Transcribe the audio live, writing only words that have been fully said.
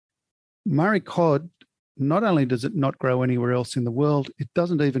Murray cod, not only does it not grow anywhere else in the world, it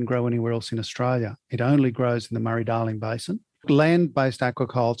doesn't even grow anywhere else in Australia. It only grows in the Murray-Darling Basin. Land-based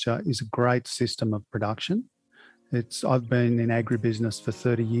aquaculture is a great system of production. I've been in agribusiness for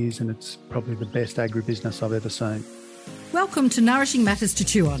 30 years and it's probably the best agribusiness I've ever seen. Welcome to Nourishing Matters to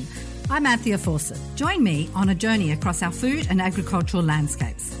Chew On. I'm Anthea Fawcett. Join me on a journey across our food and agricultural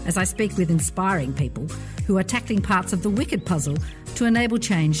landscapes as I speak with inspiring people who are tackling parts of the wicked puzzle to enable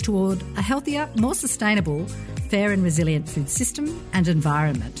change toward a healthier, more sustainable, fair and resilient food system and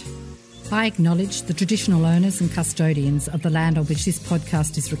environment. I acknowledge the traditional owners and custodians of the land on which this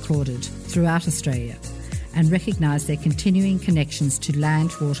podcast is recorded throughout Australia and recognise their continuing connections to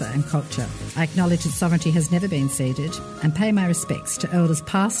land, water and culture. I acknowledge that sovereignty has never been ceded and pay my respects to elders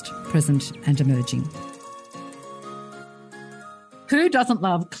past, present and emerging. Who doesn't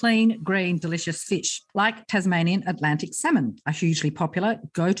love clean, green, delicious fish like Tasmanian Atlantic salmon, a hugely popular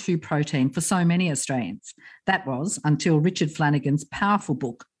go-to protein for so many Australians? That was until Richard Flanagan's powerful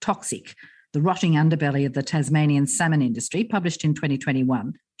book, Toxic, The Rotting Underbelly of the Tasmanian Salmon Industry, published in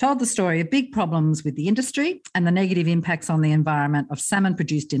 2021, told the story of big problems with the industry and the negative impacts on the environment of salmon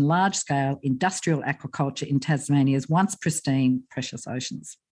produced in large-scale industrial aquaculture in Tasmania's once pristine precious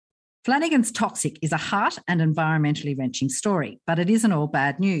oceans. Flanagan's Toxic is a heart and environmentally wrenching story, but it isn't all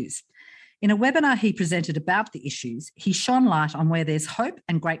bad news. In a webinar he presented about the issues, he shone light on where there's hope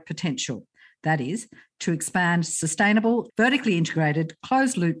and great potential, that is, to expand sustainable, vertically integrated,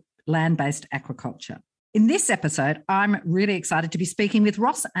 closed-loop, land-based aquaculture. In this episode, I'm really excited to be speaking with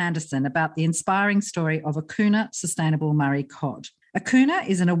Ross Anderson about the inspiring story of Akuna Sustainable Murray Cod. Akuna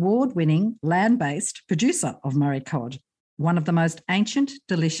is an award-winning, land-based producer of Murray cod, one of the most ancient,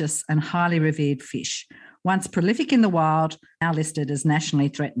 delicious and highly revered fish, once prolific in the wild, now listed as nationally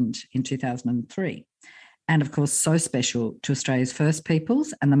threatened in 2003. And of course, so special to Australia's First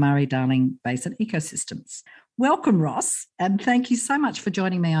Peoples and the Murray-Darling Basin ecosystems. Welcome, Ross, and thank you so much for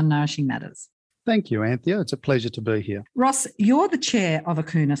joining me on Nourishing Matters. Thank you, Anthea. It's a pleasure to be here. Ross, you're the chair of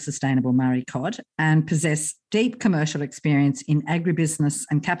Akuna Sustainable Murray Cod and possess deep commercial experience in agribusiness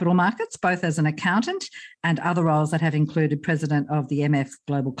and capital markets, both as an accountant and other roles that have included president of the MF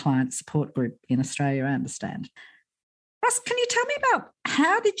Global Client Support Group in Australia, I understand. Ross, can you tell me about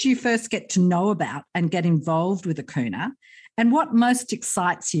how did you first get to know about and get involved with Akuna, and what most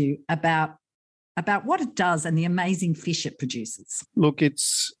excites you about what it does and the amazing fish it produces? Look,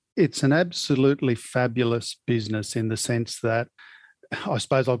 it's an absolutely fabulous business in the sense that, I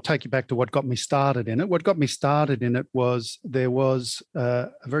suppose I'll take you back to what got me started in it. What got me started in it was there was a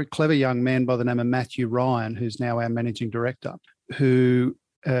very clever young man by the name of Matthew Ryan, who's now our managing director, who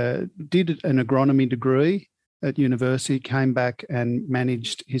did an agronomy degree at university, came back and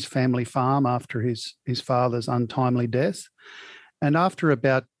managed his family farm after his father's untimely death. And after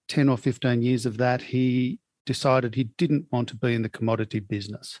about 10 or 15 years of that, he decided he didn't want to be in the commodity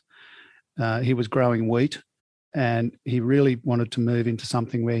business. He was growing wheat and he really wanted to move into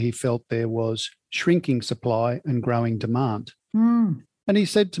something where he felt there was shrinking supply and growing demand. And he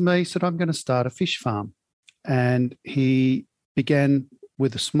said to me, I'm going to start a fish farm. And he began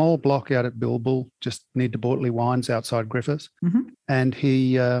with a small block out at Bilbul, just near De Bortley Wines outside Griffiths. Mm-hmm. And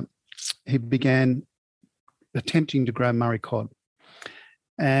he began attempting to grow Murray cod.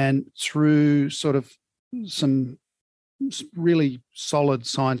 And through sort of some really solid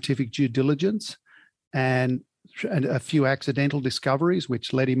scientific due diligence and a few accidental discoveries,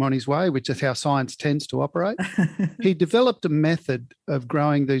 which led him on his way, which is how science tends to operate. He developed a method of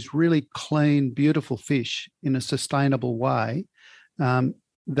growing these really clean, beautiful fish in a sustainable way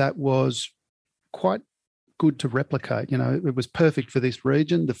that was quite good to replicate. You know, it was perfect for this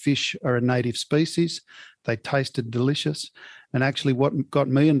region. The fish are a native species. They tasted delicious. And actually what got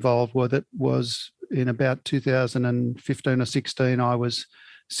me involved with it was in about 2015 or 16, I was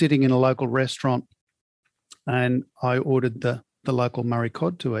sitting in a local restaurant and I ordered the local Murray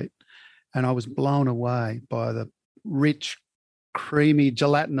cod to eat. And I was blown away by the rich, creamy,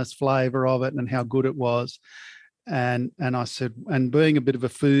 gelatinous flavour of it and how good it was. And I said, and being a bit of a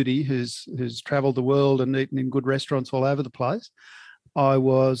foodie who's travelled the world and eaten in good restaurants all over the place, I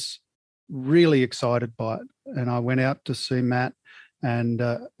was really excited by it. And I went out to see Matt and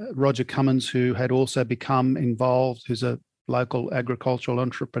Roger Cummins, who had also become involved, who's a local agricultural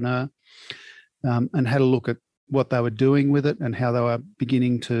entrepreneur, and had a look at what they were doing with it and how they were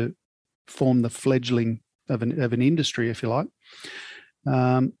beginning to form the fledgling of an industry, if you like.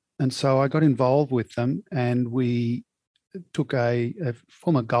 And so I got involved with them, and we took a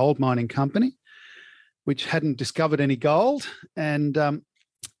former gold mining company, which hadn't discovered any gold, and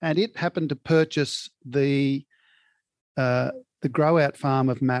it happened to purchase the the grow-out farm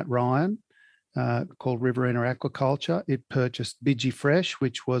of Matt Ryan, called Riverina Aquaculture. It purchased Bidgie Fresh,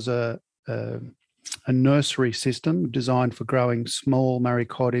 which was a nursery system designed for growing small Murray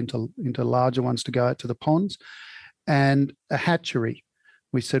cod into larger ones to go out to the ponds, and a hatchery.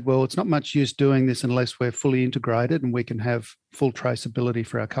 We said, well, it's not much use doing this unless we're fully integrated and we can have full traceability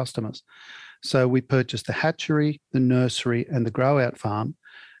for our customers. So we purchased the hatchery, the nursery, and the grow-out farm,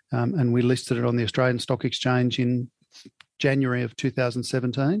 and we listed it on the Australian Stock Exchange in January of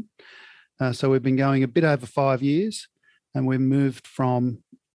 2017. So we've been going a bit over 5 years, and we've moved from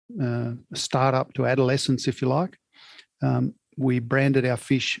a startup to adolescence, if you like. We branded our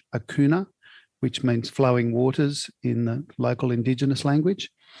fish Akuna, which means flowing waters in the local Indigenous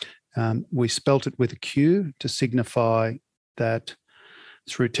language. We spelt it with a Q to signify that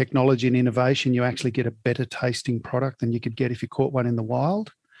through technology and innovation, you actually get a better tasting product than you could get if you caught one in the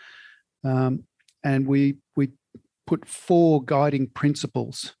wild. And we put 4 guiding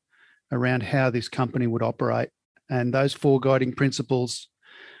principles around how this company would operate. And those 4 guiding principles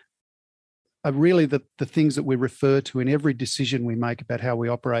are really the things that we refer to in every decision we make about how we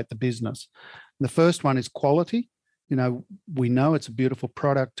operate the business. The first one is quality. We know it's a beautiful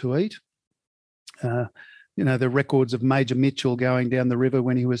product to eat. The records of Major Mitchell going down the river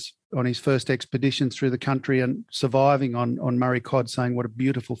when he was on his first expedition through the country and surviving on Murray cod, saying what a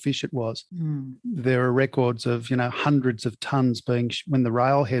beautiful fish it was. There are records of, hundreds of tons when the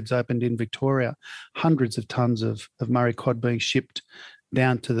railheads opened in Victoria, hundreds of tons of Murray cod being shipped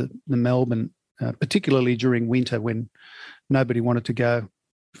down to the Melbourne, particularly during winter when nobody wanted to go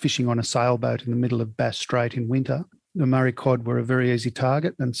fishing on a sailboat in the middle of Bass Strait in winter. The Murray cod were a very easy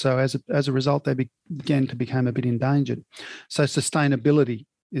target, and so as a result, they began to become a bit endangered. So sustainability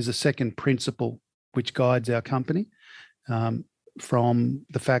is a second principle which guides our company, from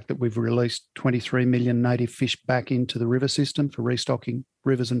the fact that we've released 23 million native fish back into the river system for restocking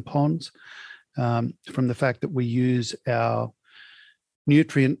rivers and ponds, from the fact that we use our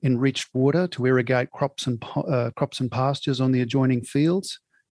nutrient-enriched water to irrigate crops and pastures on the adjoining fields,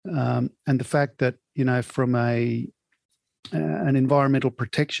 and the fact that, from an environmental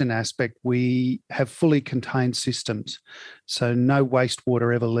protection aspect, we have fully contained systems. So no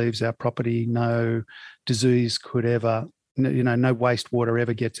wastewater ever leaves our property, no disease could ever, no wastewater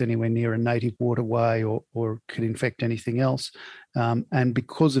ever gets anywhere near a native waterway or could infect anything else. And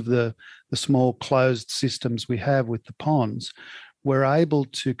because of the small closed systems we have with the ponds, we're able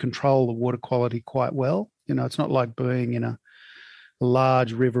to control the water quality quite well. It's not like being in a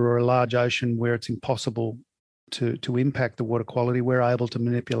large river or a large ocean where it's impossible to impact the water quality. We're able to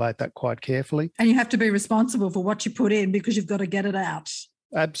manipulate that quite carefully. And you have to be responsible for what you put in because you've got to get it out.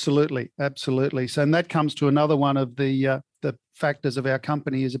 Absolutely. So, and that comes to another one of the factors of our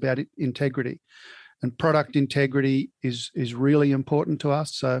company is about integrity. And product integrity is really important to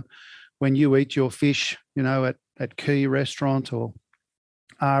us. So when you eat your fish, at Key Restaurant or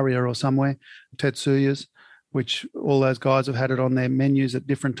Aria or somewhere, Tetsuya's, which all those guys have had it on their menus at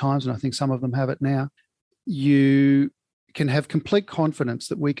different times, and I think some of them have it now, you can have complete confidence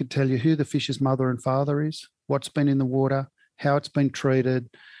that we could tell you who the fish's mother and father is, what's been in the water, how it's been treated,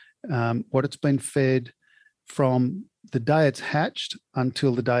 what it's been fed from the day it's hatched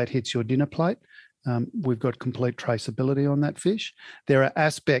until the day it hits your dinner plate. We've got complete traceability on that fish. There are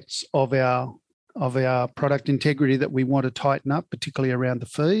aspects of our product integrity that we want to tighten up, particularly around the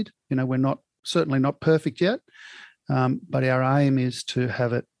feed. We're certainly not perfect yet, but our aim is to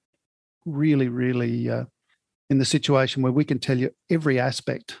have it really, really in the situation where we can tell you every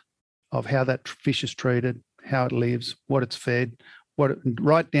aspect of how that fish is treated, how it lives, what it's fed,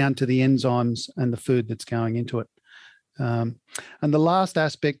 right down to the enzymes and the food that's going into it. And the last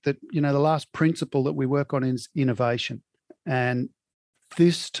aspect the last principle that we work on is innovation. And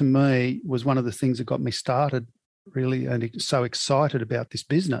this, to me, was one of the things that got me started really and so excited about this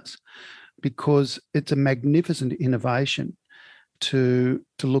business, because it's a magnificent innovation to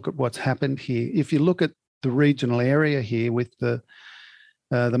look at what's happened here. If you look at the regional area here with the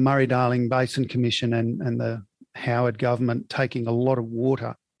Murray-Darling Basin Commission and the Howard government taking a lot of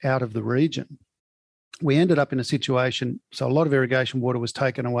water out of the region, we ended up in a situation, so a lot of irrigation water was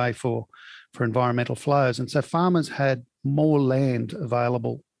taken away for environmental flows. And so farmers had more land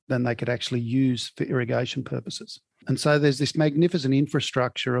available than they could actually use for irrigation purposes. And so there's this magnificent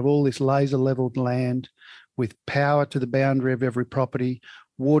infrastructure of all this laser leveled land with power to the boundary of every property,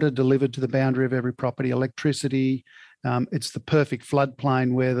 water delivered to the boundary of every property, electricity. It's the perfect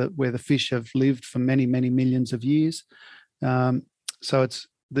floodplain where the fish have lived for many, many millions of years. So it's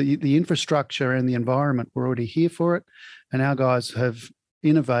the infrastructure and the environment were already here for it. And our guys have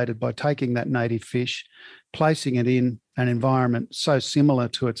innovated by taking that native fish, placing it in an environment so similar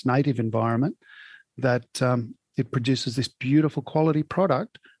to its native environment that it produces this beautiful quality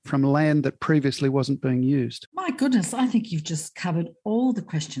product from land that previously wasn't being used. My goodness, I think you've just covered all the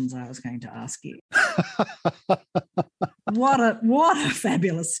questions I was going to ask you. What a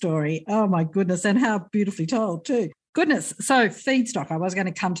fabulous story. Oh my goodness, and how beautifully told too. Goodness. So feedstock, I was going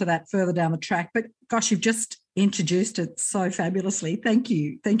to come to that further down the track, but gosh, you've just introduced it so fabulously. Thank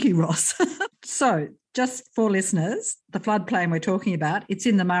you. Thank you, Ross. So just for listeners, the floodplain we're talking about, it's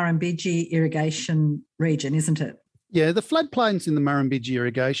in the Murrumbidgee irrigation region, isn't it? Yeah, the floodplain's in the Murrumbidgee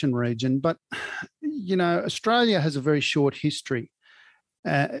irrigation region, but, Australia has a very short history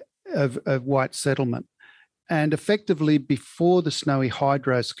of white settlement. And effectively, before the Snowy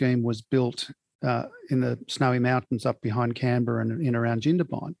Hydro scheme was built in the Snowy Mountains up behind Canberra and in around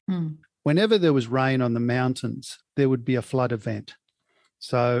Jindabyne, whenever there was rain on the mountains, there would be a flood event.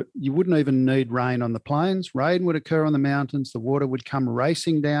 So you wouldn't even need rain on the plains. Rain would occur on the mountains. The water would come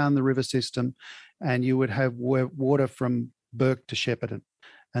racing down the river system, and you would have water from Bourke to Shepparton.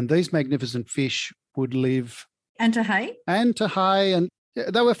 And these magnificent fish would live. And to Hay? And to Hay. And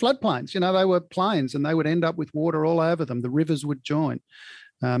they were floodplains, they were plains, and they would end up with water all over them. The rivers would join.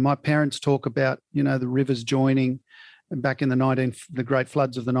 My parents talk about, the rivers joining back in the great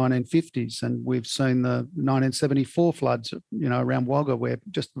floods of the 1950s. And we've seen the 1974 floods, around Wagga, where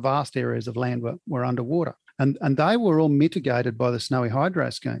just vast areas of land were underwater. And they were all mitigated by the Snowy Hydro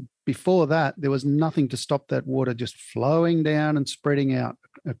scheme. Before that, there was nothing to stop that water just flowing down and spreading out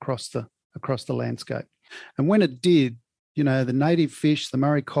across the landscape. And when it did, the native fish, the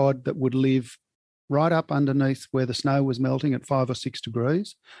Murray cod that would live right up underneath where the snow was melting at 5 or 6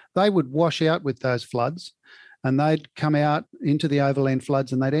 degrees, they would wash out with those floods, and they'd come out into the overland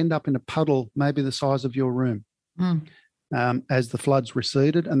floods, and they'd end up in a puddle maybe the size of your room as the floods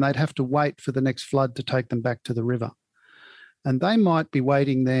receded, and they'd have to wait for the next flood to take them back to the river. And they might be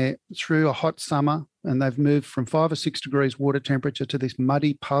waiting there through a hot summer, and they've moved from 5 or 6 degrees water temperature to this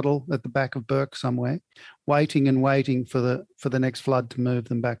muddy puddle at the back of Bourke somewhere, waiting and waiting for the next flood to move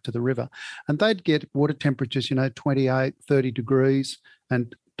them back to the river. And they'd get water temperatures, 28, 30 degrees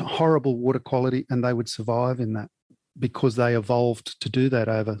and horrible water quality, and they would survive in that because they evolved to do that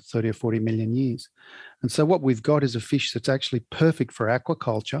over 30 or 40 million years. And so what we've got is a fish that's actually perfect for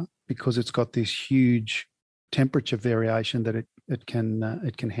aquaculture because it's got this huge temperature variation that it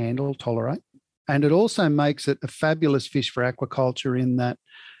can handle, tolerate. And it also makes it a fabulous fish for aquaculture in that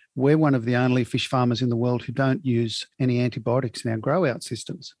we're one of the only fish farmers in the world who don't use any antibiotics in our grow-out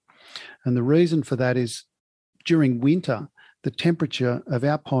systems. And the reason for that is during winter, the temperature of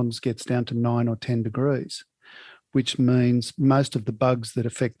our ponds gets down to 9 or 10 degrees, which means most of the bugs that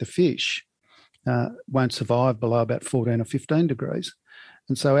affect the fish won't survive below about 14 or 15 degrees.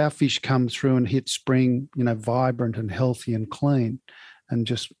 And so our fish come through and hit spring, vibrant and healthy and clean and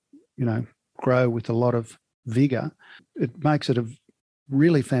just, grow with a lot of vigour. It makes it a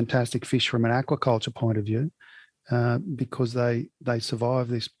really fantastic fish from an aquaculture point of view because they survive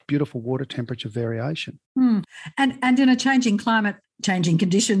this beautiful water temperature variation. And in a changing climate, changing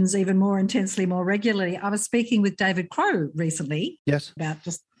conditions even more intensely, more regularly. I was speaking with David Crowe recently about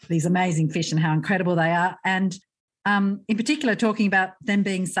just these amazing fish and how incredible they are. And in particular, talking about them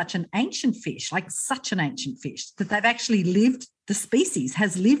being such an ancient fish, that they've actually lived, the species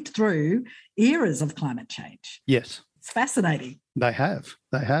has lived through eras of climate change. Yes. It's fascinating. They have.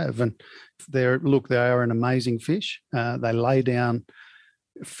 And they are an amazing fish. They lay down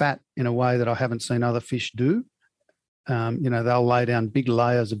fat in a way that I haven't seen other fish do. They'll lay down big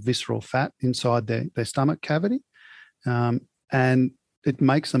layers of visceral fat inside their stomach cavity. And it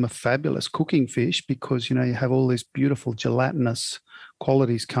makes them a fabulous cooking fish because, you have all these beautiful gelatinous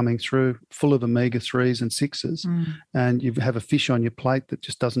qualities coming through, full of omega-3s and 6s, and you have a fish on your plate that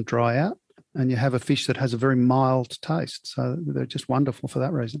just doesn't dry out, and you have a fish that has a very mild taste. So they're just wonderful for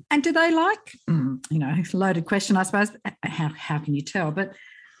that reason. And do they like, loaded question, I suppose, how can you tell? But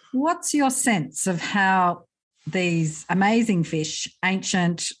what's your sense of how these amazing fish,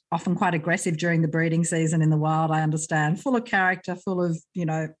 ancient, often quite aggressive during the breeding season in the wild, I understand, full of character, full of,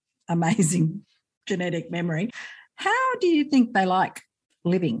 amazing genetic memory. How do you think they like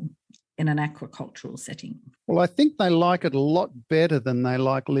living in an aquacultural setting? Well, I think they like it a lot better than they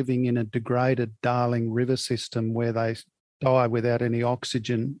like living in a degraded Darling river system where they die without any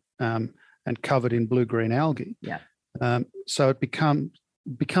oxygen and covered in blue-green algae. Yeah. So it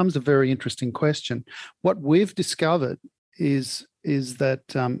becomes a very interesting question. What we've discovered is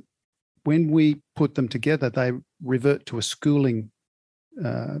that when we put them together, they revert to a schooling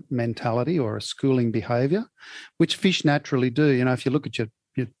mentality or a schooling behaviour, which fish naturally do. If you look at your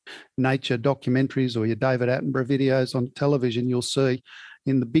your nature documentaries or your David Attenborough videos on television, you'll see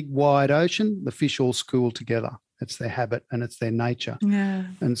in the big wide ocean, the fish all school together. It's their habit and it's their nature. Yeah.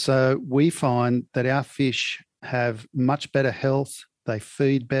 And so we find that our fish have much better health. They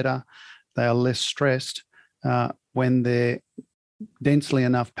feed better. They are less stressed when they're densely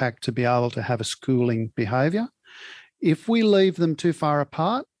enough packed to be able to have a schooling behaviour. If we leave them too far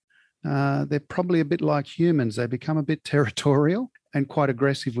apart, they're probably a bit like humans. They become a bit territorial and quite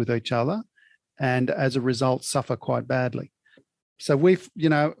aggressive with each other, and as a result suffer quite badly. So we've,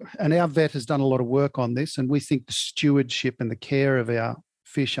 and our vet has done a lot of work on this, and we think the stewardship and the care of our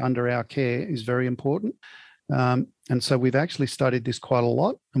fish under our care is very important. And so we've actually studied this quite a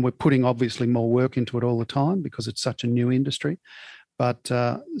lot, and we're putting obviously more work into it all the time because it's such a new industry. But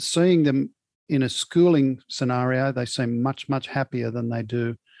seeing them in a schooling scenario, they seem much, much happier than they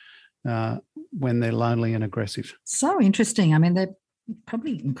do when they're lonely and aggressive. So interesting. I mean, they're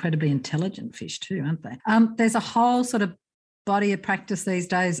probably incredibly intelligent fish too, aren't they? There's a whole sort of body of practice these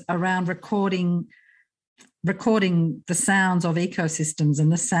days around recording the sounds of ecosystems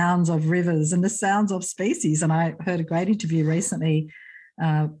and the sounds of rivers and the sounds of species. And I heard a great interview recently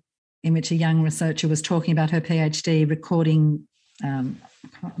in which a young researcher was talking about her PhD recording, I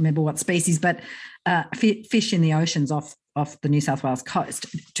can't remember what species, but fish in the oceans off the New South Wales coast,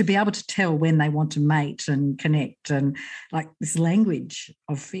 to be able to tell when they want to mate and connect, and like this language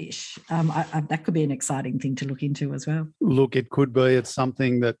of fish. That could be an exciting thing to look into as well. Look, it could be. It's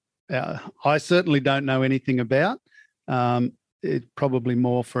something that I certainly don't know anything about. It's probably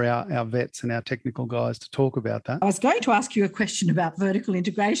more for our vets and our technical guys to talk about that. I was going to ask you a question about vertical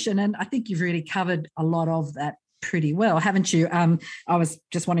integration, and I think you've really covered a lot of that pretty well, haven't you? I was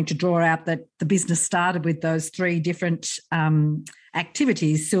just wanting to draw out that the business started with those 3 different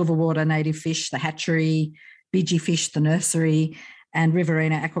activities: silverwater native fish, the hatchery, Bidgie fish, the nursery, and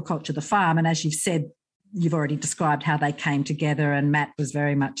Riverina aquaculture, the farm. And as you've said, you've already described how they came together, and Matt was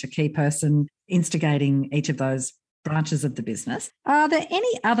very much a key person instigating each of those branches of the business. Are there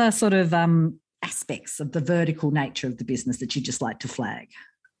any other sort of aspects of the vertical nature of the business that you just like to flag?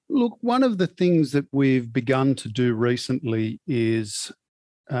 Look, one of the things that we've begun to do recently is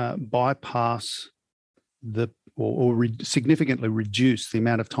bypass significantly reduce the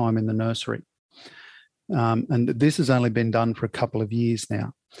amount of time in the nursery. And this has only been done for a couple of years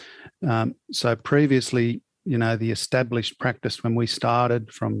now. So previously, the established practice when we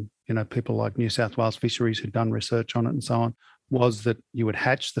started from, people like New South Wales Fisheries who'd done research on it and so on, was that you would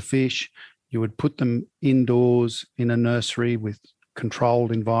hatch the fish, you would put them indoors in a nursery with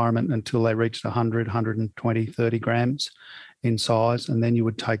controlled environment until they reached 100, 120, 30 grams in size, and then you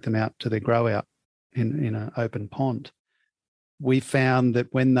would take them out to their grow out in an open pond. We found that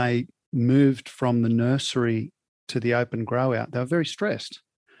when they moved from the nursery to the open grow out, they were very stressed.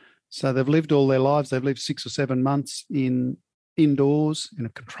 So they've lived all their lives, they've lived 6 or 7 months indoors in a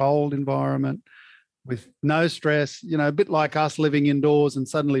controlled environment with no stress, a bit like us living indoors and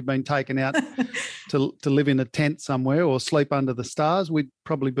suddenly being taken out to live in a tent somewhere or sleep under the stars. We'd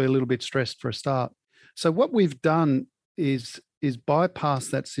probably be a little bit stressed for a start. So what we've done is bypass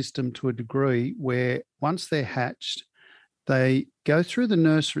that system to a degree where once they're hatched, they go through the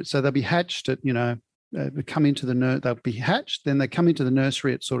nursery. So they'll be hatched at, they'll be hatched, then they come into the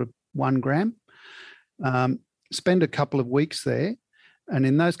nursery at sort of 1 gram, spend a couple of weeks there. And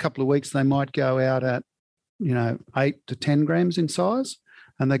in those couple of weeks, they might go out at, 8 to 10 grams in size,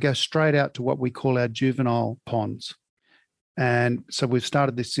 and they go straight out to what we call our juvenile ponds. And so we've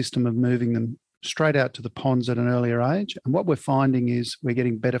started this system of moving them straight out to the ponds at an earlier age. And what we're finding is we're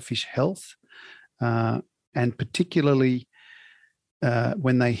getting better fish health, and particularly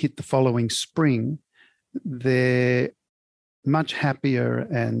when they hit the following spring, they're much happier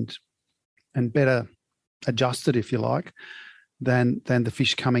and better adjusted, if you like, than the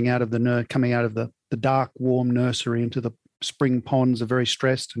fish coming out of the dark, warm nursery into the spring ponds are very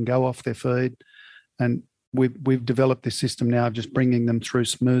stressed and go off their feed. And we've developed this system now of just bringing them through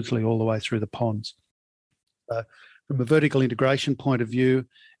smoothly all the way through the ponds. From a vertical integration point of view,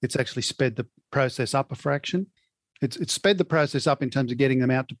 it's actually sped the process up a fraction. It's sped the process up in terms of getting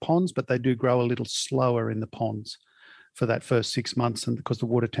them out to ponds, but they do grow a little slower in the ponds for that first 6 months, and because the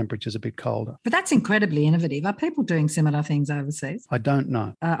water temperature is a bit colder. But that's incredibly innovative. Are people doing similar things overseas? I don't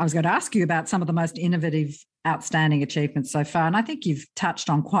know. I was going to ask you about some of the most innovative, outstanding achievements so far, and I think you've touched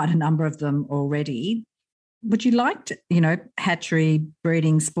on quite a number of them already. Would you like to, hatchery,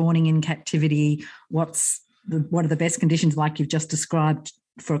 breeding, spawning in captivity, what are the best conditions like you've just described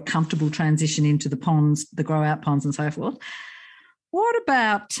for a comfortable transition into the ponds, the grow out ponds and so forth? What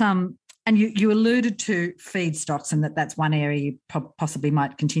about And you alluded to feedstocks and that's one area you possibly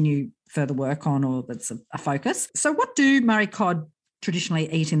might continue further work on, or that's a focus. So what do Murray cod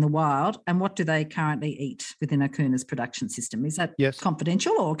traditionally eat in the wild, and what do they currently eat within Akuna's production system? Is that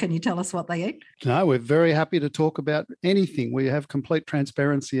confidential, or can you tell us what they eat? No, we're very happy to talk about anything. We have complete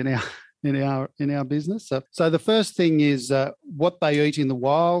transparency in our business. So the first thing is what they eat in the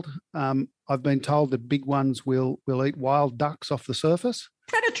wild. I've been told that big ones will eat wild ducks off the surface.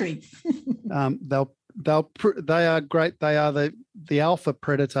 Predatory. They are great. They are the alpha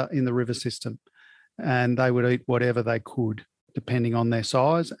predator in the river system, and they would eat whatever they could, depending on their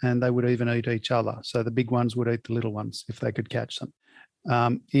size, and they would even eat each other. So the big ones would eat the little ones if they could catch them.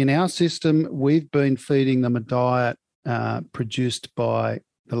 In our system, we've been feeding them a diet produced by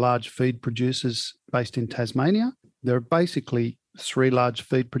the large feed producers based in Tasmania. There are basically 3 large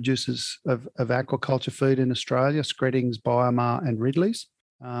feed producers of aquaculture feed in Australia: Skreddings, Biomar and Ridley's.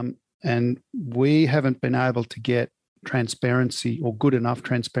 And we haven't been able to get transparency or good enough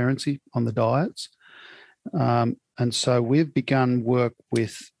transparency on the diets. And so we've begun work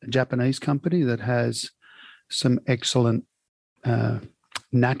with a Japanese company that has some excellent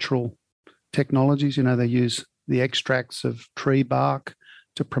natural technologies. You know, they use the extracts of tree bark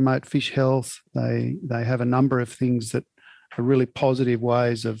to promote fish health. They have a number of things that are really positive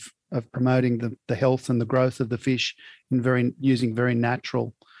ways of promoting the health and the growth of the fish using very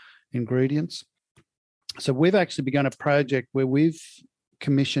natural ingredients. So we've actually begun a project where we've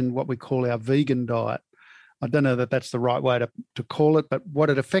commissioned what we call our vegan diet. I don't know that that's the right way to call it, but what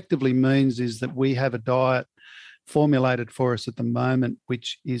it effectively means is that we have a diet formulated for us at the moment,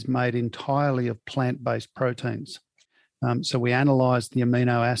 which is made entirely of plant-based proteins. So we analysed the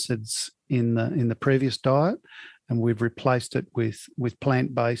amino acids in the previous diet, and we've replaced it with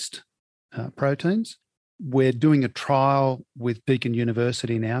plant-based proteins. We're doing a trial with Deakin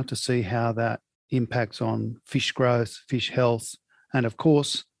University now to see how that impacts on fish growth, fish health, and of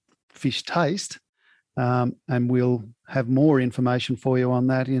course, fish taste. And we'll have more information for you on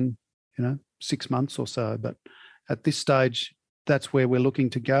that in 6 months or so. But at this stage, that's where we're looking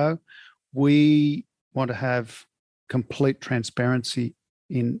to go. We want to have complete transparency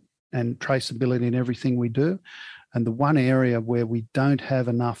and traceability in everything we do. And the one area where we don't have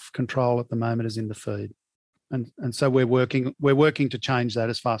enough control at the moment is in the feed. And so we're working to change that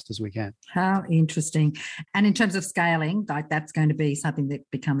as fast as we can. How interesting. And in terms of scaling, like that's going to be something that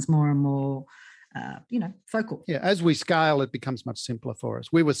becomes more and more focal. Yeah, as we scale, it becomes much simpler for us.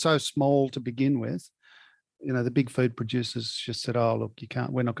 We were so small to begin with. The big food producers just said, "Oh, look,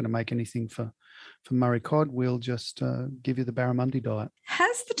 we're not going to make anything for Murray cod. We'll just give you the barramundi diet."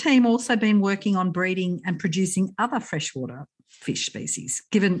 Has the team also been working on breeding and producing other freshwater fish species?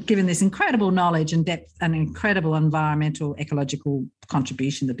 Given this incredible knowledge and depth and incredible environmental ecological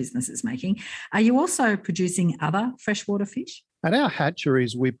contribution the business is making, are you also producing other freshwater fish? At our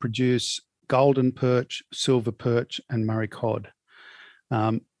hatcheries, we produce golden perch, silver perch, and Murray cod.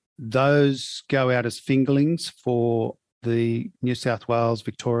 Those go out as fingerlings for the New South Wales,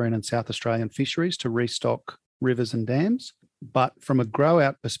 Victorian and South Australian fisheries to restock rivers and dams. But from a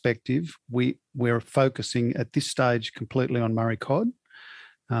grow-out perspective, we're focusing at this stage completely on Murray cod.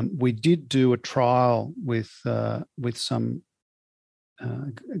 We did do a trial with some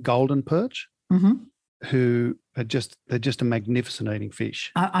golden perch, who they're just a magnificent eating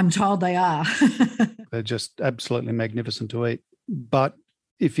fish. I'm told they are. They're just absolutely magnificent to eat. But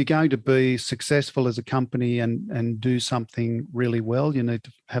if you're going to be successful as a company and do something really well, you need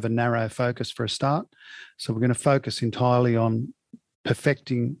to have a narrow focus for a start. So we're going to focus entirely on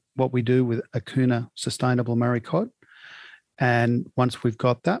perfecting what we do with Akuna Sustainable Murray cod. And once we've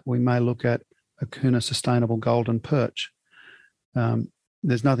got that, we may look at Akuna Sustainable Golden Perch.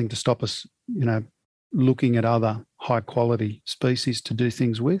 There's nothing to stop us, looking at other high quality species to do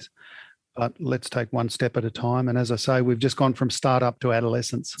things with. But let's take one step at a time. And as I say, we've just gone from startup to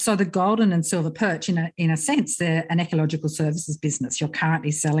adolescence. So the golden and silver perch, in a sense, they're an ecological services business. You're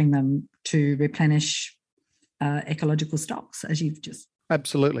currently selling them to replenish ecological stocks, as you've just...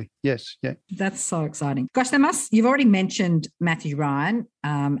 Absolutely. Yes. Yeah. That's so exciting. Gosh, you've already mentioned Matthew Ryan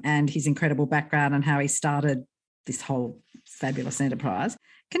and his incredible background and how he started this whole fabulous enterprise.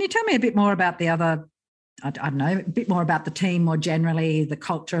 Can you tell me a bit more about the other... I don't know, a bit more about the team more generally, the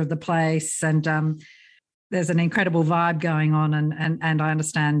culture of the place, and there's an incredible vibe going on, and I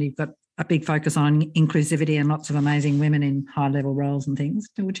understand you've got a big focus on inclusivity and lots of amazing women in high-level roles and things.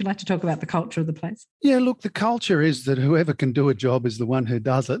 Would you like to talk about the culture of the place? Yeah, look, the culture is that whoever can do a job is the one who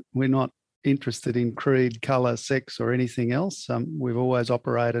does it. We're not interested in creed, colour, sex or anything else. We've always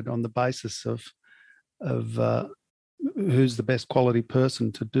operated on the basis of who's the best quality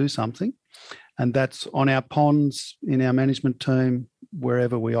person to do something. And that's on our ponds, in our management team,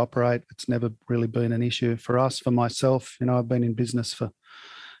 wherever we operate. It's never really been an issue for us. For myself, I've been in business for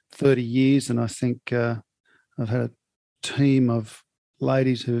 30 years, and I think I've had a team of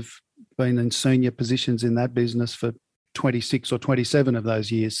ladies who've been in senior positions in that business for 26 or 27 of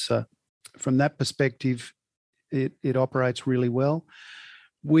those years. So from that perspective, it operates really well.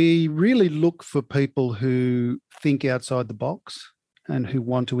 We really look for people who think outside the box and who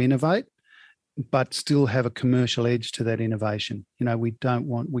want to innovate, but still have a commercial edge to that innovation.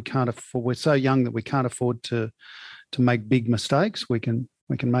 We're so young that we can't afford to make big mistakes. We can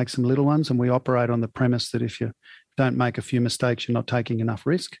make some little ones, and we operate on the premise that if you don't make a few mistakes, you're not taking enough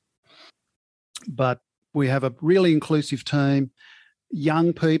risk. But we have a really inclusive team,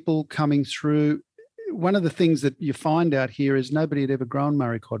 young people coming through. One of the things that you find out here is nobody had ever grown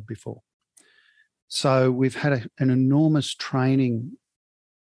Murray cod before. So we've had an enormous training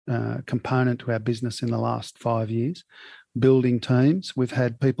component to our business in the last 5 years, building teams. We've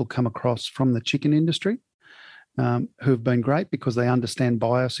had people come across from the chicken industry who have been great because they understand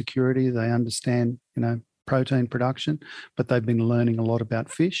biosecurity, they understand, protein production, but they've been learning a lot about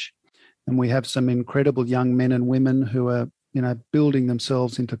fish. And we have some incredible young men and women who are, building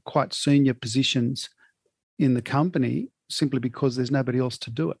themselves into quite senior positions in the company simply because there's nobody else to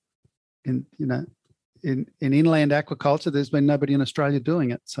do it. In inland aquaculture, there's been nobody in Australia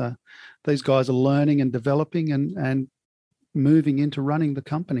doing it. So these guys are learning and developing and moving into running the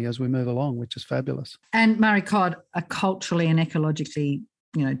company as we move along, which is fabulous. And Murray cod are culturally and ecologically,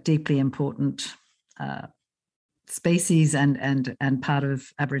 deeply important species and part of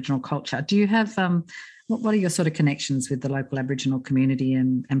Aboriginal culture. Do you have what are your sort of connections with the local Aboriginal community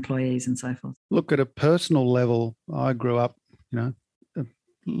and employees and so forth? Look, at a personal level, I grew up,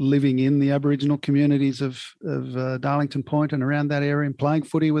 living in the Aboriginal communities of Darlington Point and around that area and playing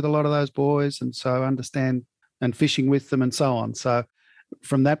footy with a lot of those boys, and so understand, and fishing with them and so on. So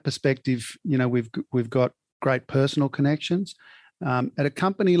from that perspective, we've got great personal connections. At a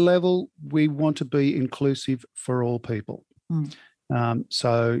company level, we want to be inclusive for all people.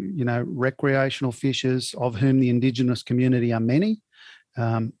 So, recreational fishers, of whom the Indigenous community are many.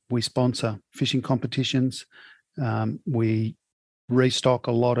 We sponsor fishing competitions. We restock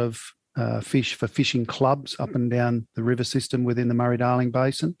a lot of fish for fishing clubs up and down the river system within the Murray-Darling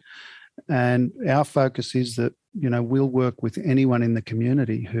Basin. And our focus is that, we'll work with anyone in the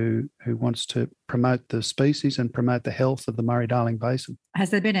community who wants to promote the species and promote the health of the Murray-Darling Basin. Has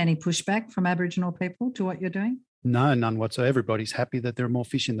there been any pushback from Aboriginal people to what you're doing? No, none whatsoever. Everybody's happy that there are more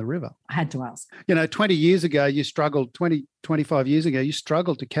fish in the river. I had to ask. 20 years ago, 25 years ago, you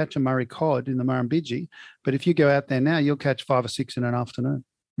struggled to catch a Murray cod in the Murrumbidgee. But if you go out there now, you'll catch 5 or 6 in an afternoon.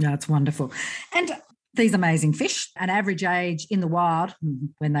 Yeah, it's wonderful. And these amazing fish, an average age in the wild,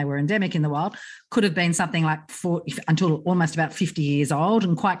 when they were endemic in the wild, could have been something like 40 until almost about 50 years old,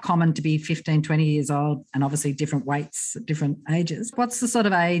 and quite common to be 15, 20 years old, and obviously different weights at different ages. What's the sort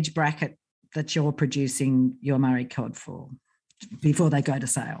of age bracket that you're producing your Murray cod for before they go to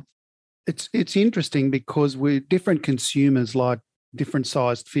sale? It's interesting because different consumers like different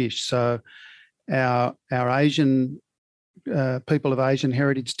sized fish. So our Asian people of Asian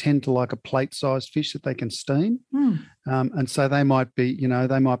heritage tend to like a plate-sized fish that they can steam, and so they might be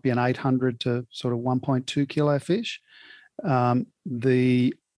an 800 to sort of 1.2 kilo fish.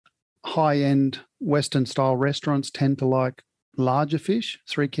 The high-end Western-style restaurants tend to like larger fish,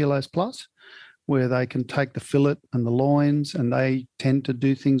 3 kilos plus, where they can take the fillet and the loins, and they tend to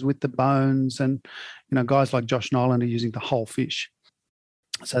do things with the bones. And guys like Josh Nolan are using the whole fish.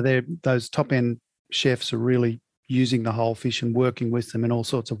 So those top-end chefs are really using the whole fish and working with them in all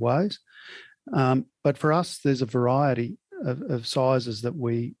sorts of ways. But for us, there's a variety of sizes that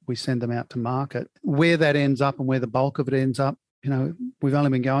we send them out to market. Where that ends up and where the bulk of it ends up, we've only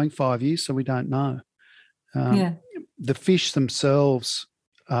been going 5 years, so we don't know. The fish themselves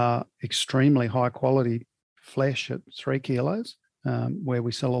are extremely high quality flesh at 3 kilos, where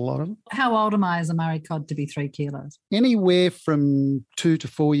we sell a lot of them. How old am I as a Murray cod to be 3 kilos? Anywhere from 2 to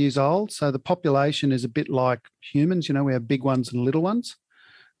 4 years old. So the population is a bit like humans. We have big ones and little ones.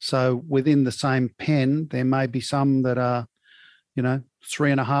 So within the same pen, there may be some that are,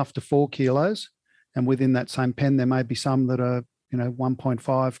 3.5 to 4 kilos. And within that same pen, there may be some that are,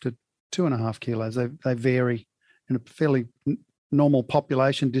 1.5 to 2.5 kilos. They vary in a fairly normal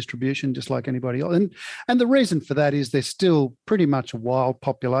population distribution, just like anybody else. And the reason for that is they're still pretty much a wild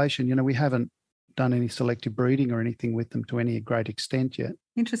population. We haven't done any selective breeding or anything with them to any great extent yet.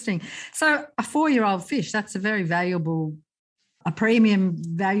 Interesting. So a 4-year-old fish, that's a very valuable, a premium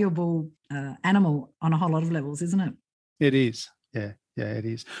valuable animal on a whole lot of levels, isn't it? It is. Yeah, it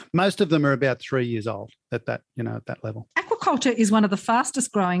is. Most of them are about 3 years old at that, at that level. Aquaculture is one of the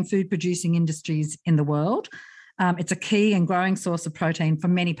fastest growing food producing industries in the world. It's a key and growing source of protein for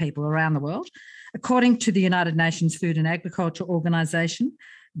many people around the world. According to the United Nations Food and Agriculture Organization,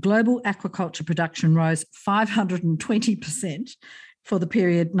 global aquaculture production rose 520% for the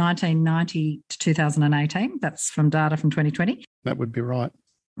period 1990 to 2018. That's from data from 2020. That would be right.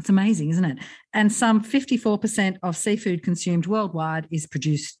 It's amazing, isn't it? And some 54% of seafood consumed worldwide is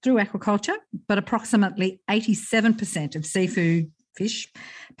produced through aquaculture, but approximately 87% of seafood fish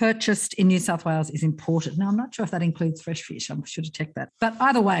purchased in New South Wales is imported. Now, I'm not sure if that includes fresh fish. I should have checked that. But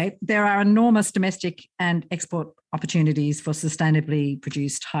either way, there are enormous domestic and export opportunities for sustainably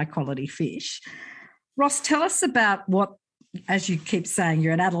produced high-quality fish. Ross, tell us about what, as you keep saying,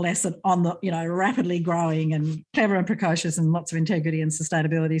 you're an adolescent on the, rapidly growing and clever and precocious and lots of integrity and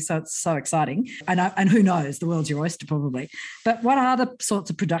sustainability. So it's so exciting. And who knows, the world's your oyster probably. But what are the sorts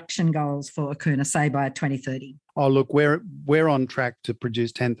of production goals for Akuna, say, by 2030? Oh, look, we're on track to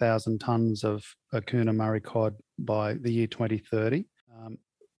produce 10,000 tonnes of Akuna Murray cod by the year 2030.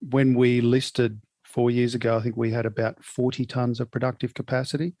 When we listed 4 years ago, I think we had about 40 tonnes of productive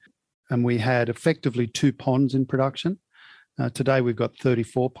capacity, and we had effectively 2 ponds in production. Today, we've got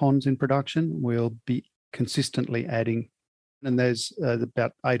 34 ponds in production. We'll be consistently adding, and there's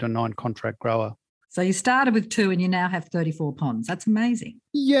about 8 or 9 contract grower. So you started with 2 and you now have 34 ponds. That's amazing.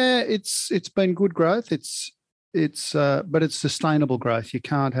 Yeah, it's been good growth. But it's sustainable growth. You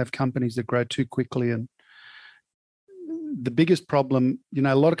can't have companies that grow too quickly. And the biggest problem,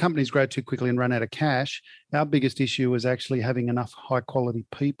 a lot of companies grow too quickly and run out of cash. Our biggest issue is actually having enough high quality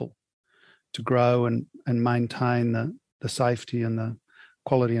people to grow and maintain the safety and the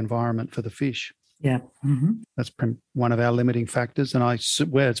quality environment for the fish. Yeah. Mm-hmm. That's one of our limiting factors. And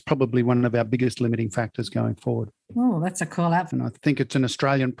it's probably one of our biggest limiting factors going forward. Oh, that's a call out. And I think it's an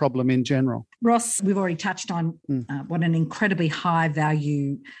Australian problem in general. Ross, we've already touched on what an incredibly high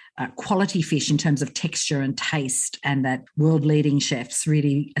value quality fish in terms of texture and taste, and that world-leading chefs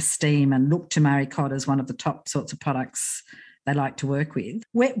really esteem and look to Murray cod as one of the top sorts of products they like to work with.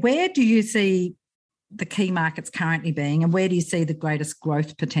 Where do you see the key markets currently being, and where do you see the greatest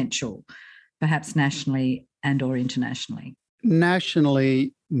growth potential, perhaps nationally and or internationally?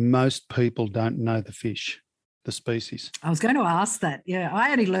 Nationally, most people don't know the fish, the species. I was going to ask that. Yeah,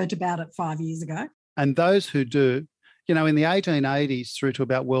 I only learnt about it 5 years ago. And those who do, in the 1880s through to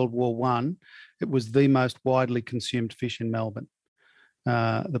about World War I, it was the most widely consumed fish in Melbourne.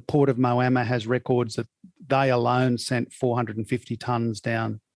 The Port of Moama has records that they alone sent 450 tonnes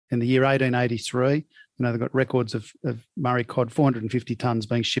down. In the year 1883, they've got records of Murray cod, 450 tonnes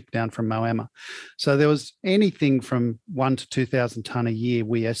being shipped down from Moama. So there was anything from 1,000 to 2,000 tonne a year,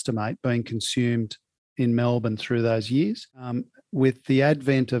 we estimate, being consumed in Melbourne through those years. With the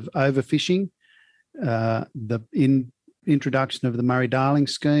advent of overfishing, the introduction of the Murray-Darling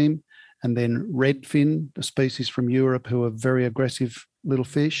scheme, and then redfin, a species from Europe who are very aggressive little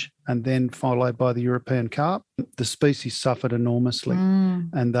fish, and then followed by the European carp, the species suffered enormously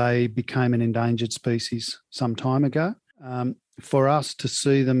and they became an endangered species some time ago. For us to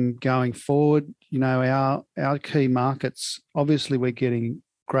see them going forward, our key markets, obviously we're getting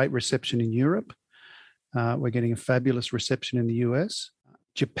great reception in Europe. We're getting a fabulous reception in the US.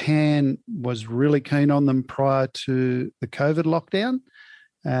 Japan was really keen on them prior to the COVID lockdown,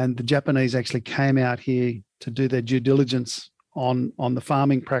 and the Japanese actually came out here to do their due diligence on the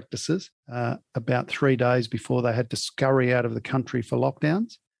farming practices about 3 days before they had to scurry out of the country for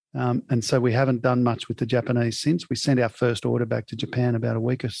lockdowns. And so we haven't done much with the Japanese since. We sent our first order back to Japan about a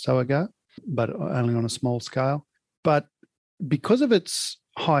week or so ago, but only on a small scale. But because of its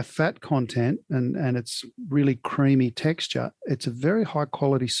high fat content and its really creamy texture, it's a very high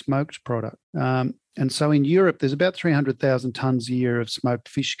quality smoked product. And so in Europe, there's about 300,000 tonnes a year of smoked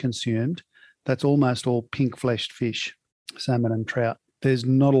fish consumed. That's almost all pink-fleshed fish, salmon and trout. There's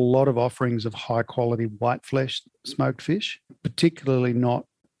not a lot of offerings of high-quality white-fleshed smoked fish, particularly not,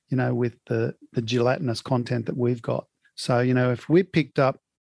 with the gelatinous content that we've got. So, if we picked up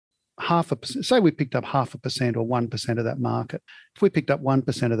 0.5%, say we picked up 0.5% or 1% of that market. If we picked up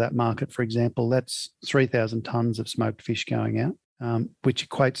 1% of that market, for example, that's 3,000 tonnes of smoked fish going out, which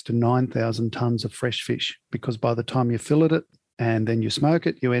equates to 9,000 tonnes of fresh fish, because by the time you fillet it and then you smoke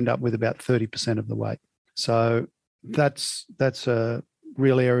it, you end up with about 30% of the weight. So that's a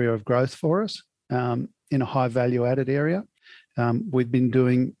real area of growth for us in a high value added area. We've been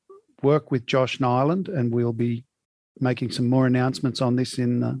doing work with Josh Nyland, and we'll be making some more announcements on this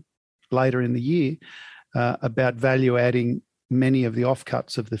later in the year about value adding many of the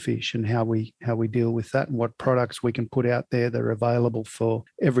offcuts of the fish and how we deal with that and what products we can put out there that are available for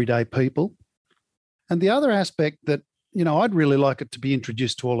everyday people. And the other aspect that, I'd really like it to be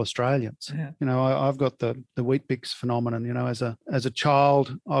introduced to all Australians. Yeah. I've got the Weet-Bix phenomenon. As a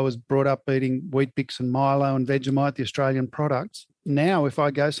child, I was brought up eating Weet-Bix and Milo and Vegemite, the Australian products. Now, if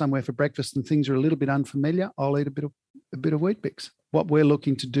I go somewhere for breakfast and things are a little bit unfamiliar, I'll eat a bit of Weet-Bix. What we're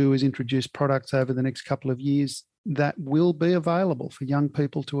looking to do is introduce products over the next couple of years that will be available for young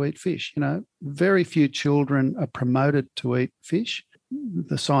people to eat fish. Very few children are promoted to eat fish.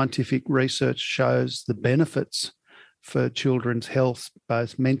 The scientific research shows the benefits for children's health,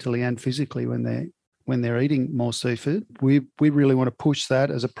 both mentally and physically, when they're eating more seafood. We really want to push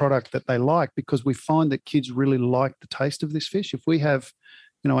that as a product that they like, because we find that kids really like the taste of this fish. If we have,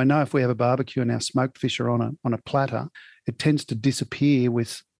 I know if we have a barbecue and our smoked fish are on a platter, it tends to disappear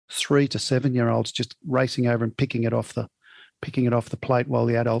with 3 to 7 year olds just racing over and picking it off the plate while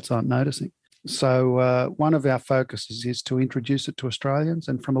the adults aren't noticing. So one of our focuses is to introduce it to Australians,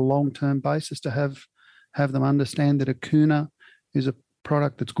 and from a long-term basis to have them understand that a Kuna is a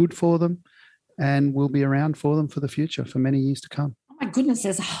product that's good for them and will be around for them for the future, for many years to come. Oh my goodness,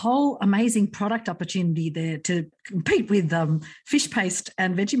 there's a whole amazing product opportunity there to compete with fish paste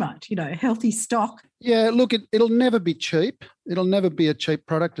and Vegemite, healthy stock. Yeah, look, it'll never be cheap. It'll never be a cheap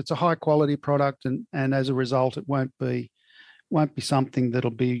product. It's a high quality product, and as a result, it won't be something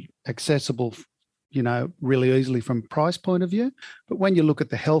that'll be accessible, really easily from a price point of view. But when you look at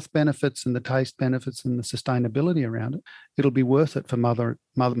the health benefits and the taste benefits and the sustainability around it, it'll be worth it for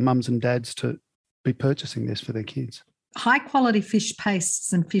mums and dads to be purchasing this for their kids. High quality fish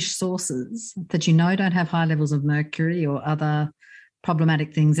pastes and fish sauces that don't have high levels of mercury or other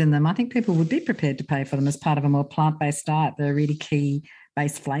problematic things in them. I think people would be prepared to pay for them as part of a more plant-based diet. They're a really key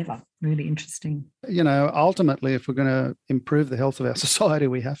base flavour. Really interesting. Ultimately, if we're going to improve the health of our society,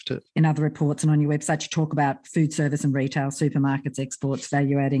 we have to. In other reports and on your website, you talk about food service and retail, supermarkets, exports,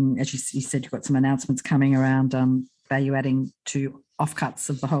 value adding. As you said, you've got some announcements coming around value adding to offcuts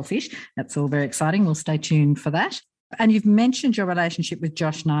of the whole fish. That's all very exciting. We'll stay tuned for that. And you've mentioned your relationship with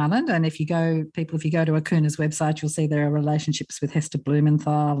Josh Nyland. And if you go to Akuna's website, you'll see there are relationships with Hester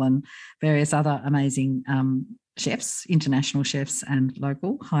Blumenthal and various other amazing chefs, international chefs and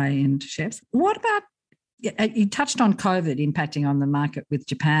local high-end chefs. What about, you touched on COVID impacting on the market with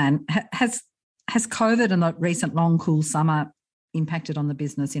Japan. Has COVID and the recent long, cool summer impacted on the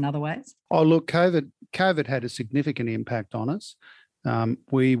business in other ways? Oh, look, COVID had a significant impact on us.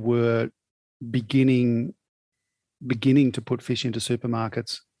 We were beginning to put fish into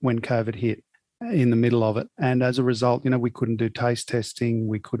supermarkets when COVID hit, in the middle of it. And as a result, we couldn't do taste testing.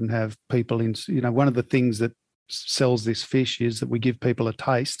 We couldn't have people in, one of the things that sells this fish is that we give people a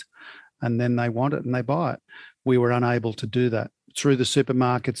taste and then they want it and they buy it. We were unable to do that. Through the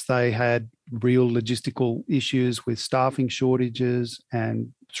supermarkets, they had real logistical issues with staffing shortages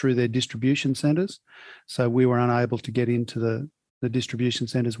and through their distribution centres. So we were unable to get into the distribution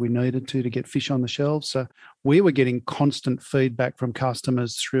centres we needed to get fish on the shelves. So we were getting constant feedback from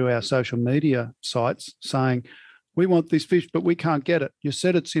customers through our social media sites saying, we want this fish, but we can't get it. You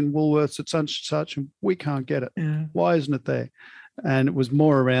said it's in Woolworths at such, and we can't get it. Yeah. Why isn't it there? And it was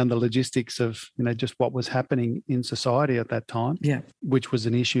more around the logistics of, just what was happening in society at that time, which was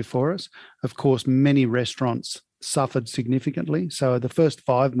an issue for us. Of course, many restaurants suffered significantly. So the first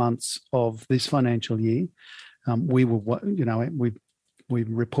 5 months of this financial year, we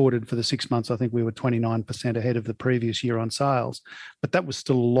reported for the 6 months, I think we were 29% ahead of the previous year on sales, but that was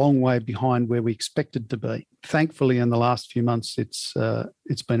still a long way behind where we expected to be. Thankfully, in the last few months, it's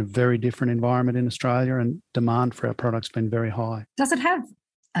been a very different environment in Australia, and demand for our products has been very high. Does it have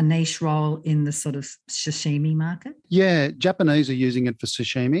a niche role in the sort of sashimi market? Yeah, Japanese are using it for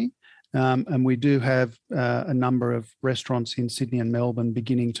sashimi. And we do have a number of restaurants in Sydney and Melbourne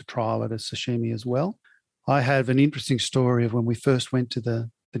beginning to trial it as sashimi as well. I have an interesting story of when we first went to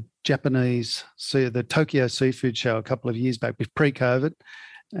the Tokyo Seafood Show a couple of years back, pre-COVID,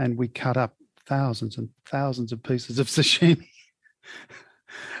 and we cut up thousands and thousands of pieces of sashimi.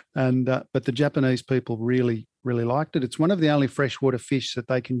 But the Japanese people really, really liked it. It's one of the only freshwater fish that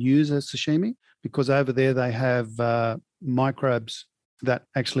they can use as sashimi, because over there they have microbes that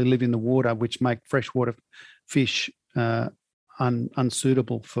actually live in the water, which make freshwater fish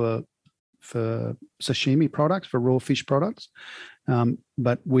unsuitable for sashimi products, for raw fish products,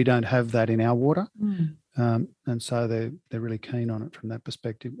 but we don't have that in our water, and so they're really keen on it from that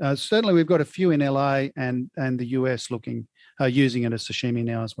perspective. Certainly, we've got a few in LA and the US using it as sashimi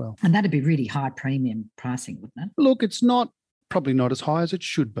now as well. And that'd be really high premium pricing, wouldn't it? Look, it's probably not as high as it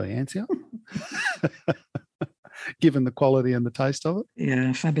should be, Anthea. given the quality and the taste of it.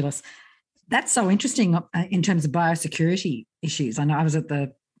 Yeah, fabulous. That's so interesting in terms of biosecurity issues. I know I was at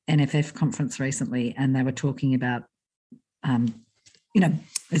the NFF conference recently and they were talking about,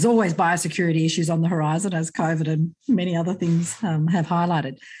 there's always biosecurity issues on the horizon, as COVID and many other things have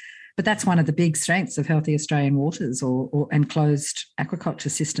highlighted. But that's one of the big strengths of Healthy Australian Waters and closed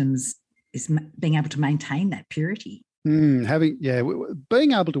aquaculture systems is being able to maintain that purity. Being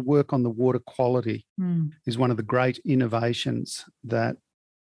able to work on the water quality is one of the great innovations that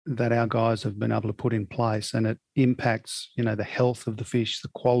our guys have been able to put in place, and it impacts, the health of the fish, the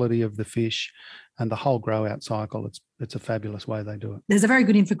quality of the fish, and the whole grow-out cycle. It's a fabulous way they do it. There's a very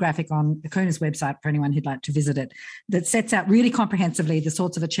good infographic on Akuna's website for anyone who'd like to visit it that sets out really comprehensively the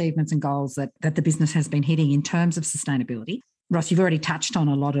sorts of achievements and goals that the business has been hitting in terms of sustainability. Ross, you've already touched on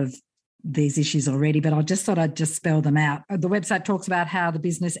a lot of these issues already, but I just thought I'd just spell them out. The website talks about how the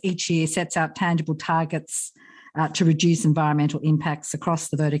business each year sets out tangible targets to reduce environmental impacts across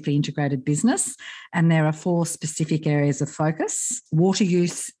the vertically integrated business. And there are 4 specific areas of focus: water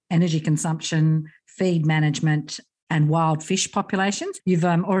use, energy consumption, feed management, and wild fish populations. You've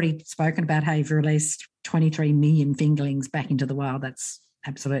already spoken about how you've released 23 million fingerlings back into the wild. That's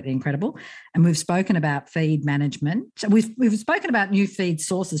absolutely incredible. And we've spoken about feed management. We've spoken about new feed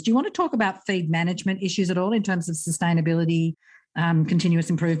sources. Do you want to talk about feed management issues at all in terms of sustainability, continuous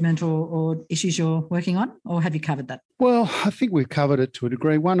improvement or issues you're working on, or have you covered that? Well, I think we've covered it to a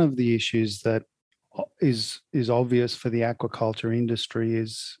degree. One of the issues that is obvious for the aquaculture industry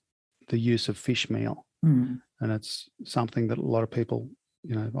is the use of fish meal. And it's something that a lot of people,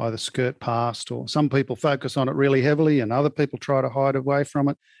 either skirt past, or some people focus on it really heavily and other people try to hide away from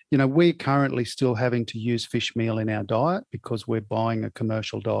it. We're currently still having to use fish meal in our diet because we're buying a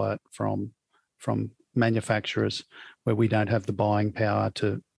commercial diet from manufacturers where we don't have the buying power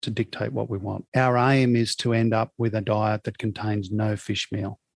to dictate what we want. Our aim is to end up with a diet that contains no fish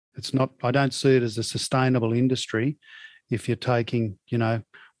meal. I don't see it as a sustainable industry if you're taking,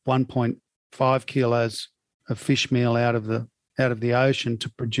 1.5 kilos of fish meal out of the ocean to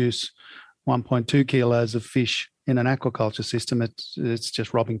produce 1.2 kilos of fish in an aquaculture system. It's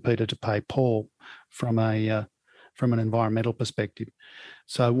just robbing Peter to pay Paul from an environmental perspective.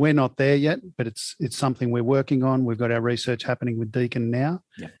 So we're not there yet, but it's something we're working on. We've got our research happening with Deakin now,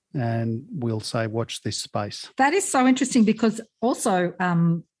 and we'll say watch this space. That is so interesting because also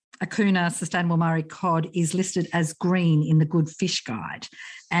Akuna Sustainable Murray Cod is listed as green in the Good Fish Guide,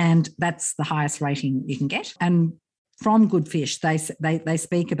 and that's the highest rating you can get. And from Good Fish, they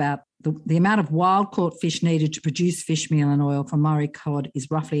speak about the amount of wild-caught fish needed to produce fish meal and oil from Murray cod is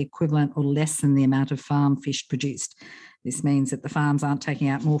roughly equivalent or less than the amount of farm fish produced. This means that the farms aren't taking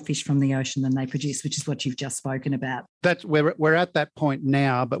out more fish from the ocean than they produce, which is what you've just spoken about. That's we're at that point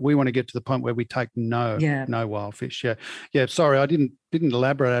now, but we want to get to the point where we take no wild fish. Yeah. Sorry, I didn't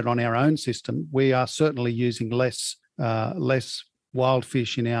elaborate on our own system. We are certainly using less wild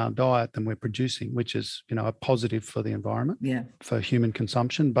fish in our diet than we're producing, which is a positive for the environment, for human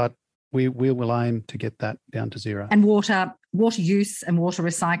consumption. But we will aim to get that down to zero. And water use and water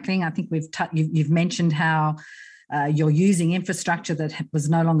recycling. I think you've mentioned how you're using infrastructure that was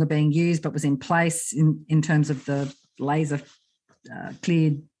no longer being used but was in place in terms of the laser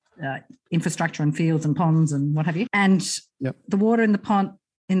cleared infrastructure and fields and ponds and what have you. And the water in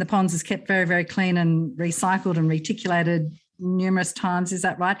the ponds is kept very, very clean and recycled and reticulated numerous times. Is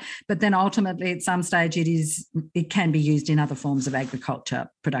that right? But then ultimately at some stage it can be used in other forms of agriculture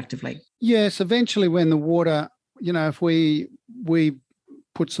productively. Yes, eventually when the water, if we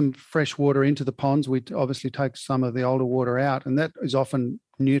put some fresh water into the ponds, we obviously take some of the older water out, and that is often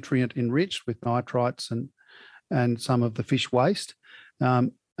nutrient enriched with nitrites and some of the fish waste.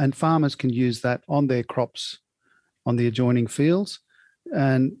 And farmers can use that on their crops on the adjoining fields,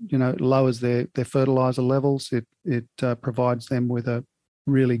 and it lowers their fertilizer levels. It provides them with a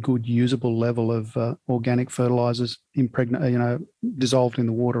really good usable level of organic fertilizers dissolved in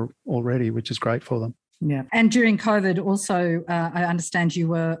the water already, which is great for them. Yeah. And during COVID also, I understand you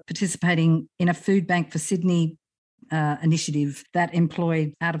were participating in a food bank for Sydney initiative that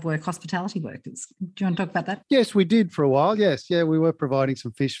employed out-of-work hospitality workers. Do you want to talk about that? Yes, we did for a while. Yes. Yeah, we were providing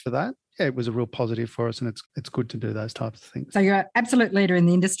some fish for that. Yeah, it was a real positive for us, and it's good to do those types of things. So you're an absolute leader in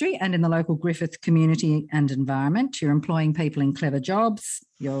the industry and in the local Griffith community and environment. You're employing people in clever jobs.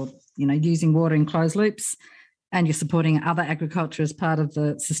 You're, using water in closed loops, and you're supporting other agriculture as part of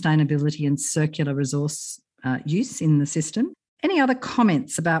the sustainability and circular resource use in the system. Any other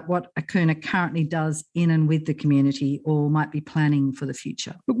comments about what Akuna currently does in and with the community or might be planning for the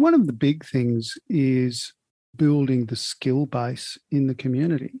future? Look, one of the big things is building the skill base in the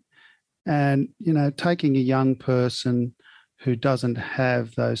community. And, taking a young person who doesn't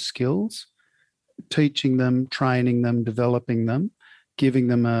have those skills, teaching them, training them, developing them, giving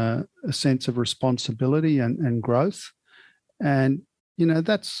them a sense of responsibility and growth. And,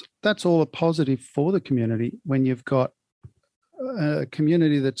 that's all a positive for the community when you've got a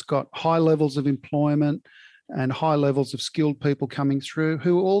community that's got high levels of employment and high levels of skilled people coming through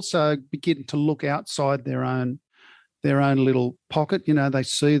who also begin to look outside their own little pocket. They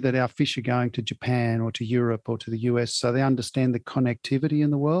see that our fish are going to Japan or to Europe or to the US, so they understand the connectivity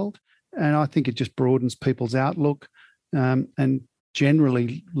in the world. And I think it just broadens people's outlook and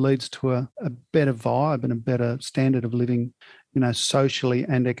generally leads to a better vibe and a better standard of living, socially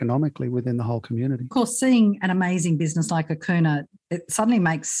and economically within the whole community. Of course, seeing an amazing business like Akuna, it suddenly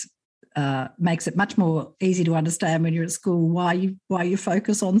makes it much more easy to understand when you're at school why you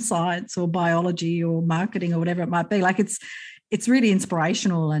focus on science or biology or marketing or whatever it might be. Like it's really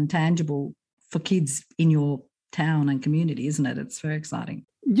inspirational and tangible for kids in your town and community, isn't it? It's very exciting.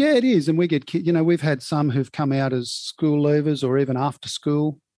 Yeah, it is. And we get kids, we've had some who've come out as school leavers or even after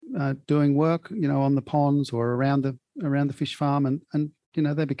school doing work, on the ponds or around the fish farm and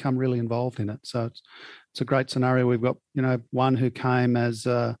they become really involved in it. So it's a great scenario. We've got, one who came as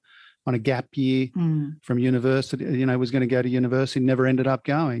on a gap year from university, was going to go to university, never ended up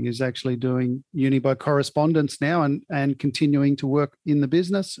going, is actually doing uni by correspondence now and continuing to work in the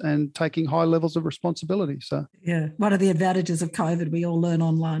business and taking high levels of responsibility. So yeah, one of the advantages of COVID, we all learn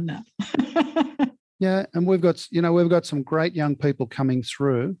online now. Yeah, and we've got some great young people coming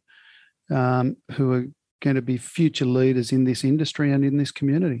through who are going to be future leaders in this industry and in this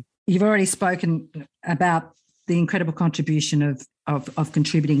community. You've already spoken about the incredible contribution of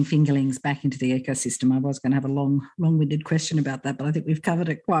contributing fingerlings back into the ecosystem. I was going to have a long-winded question about that, but I think we've covered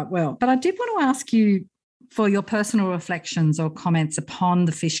it quite well. But I did want to ask you for your personal reflections or comments upon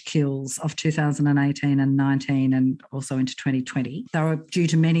the fish kills of 2018 and 19 and also into 2020. They were due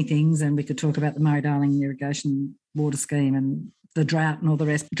to many things, and we could talk about the Murray-Darling irrigation water scheme and the drought and all the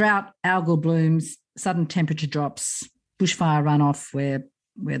rest. Drought, algal blooms, sudden temperature drops, bushfire runoff where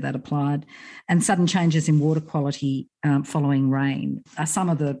that applied, and sudden changes in water quality following rain are some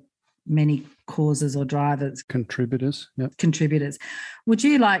of the many causes or drivers. Contributors. Would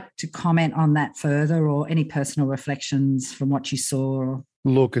you like to comment on that further or any personal reflections from what you saw?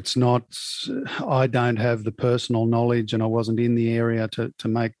 Look, it's not, I don't have the personal knowledge and I wasn't in the area to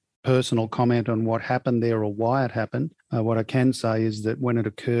make personal comment on what happened there or why it happened. What I can say is that when it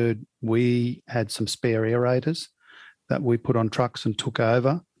occurred, we had some spare aerators that we put on trucks and took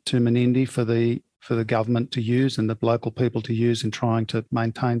over to Menindee for the government to use and the local people to use in trying to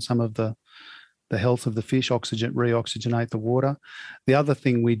maintain some of the health of the fish, reoxygenate the water. The other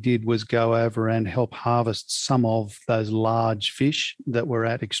thing we did was go over and help harvest some of those large fish that were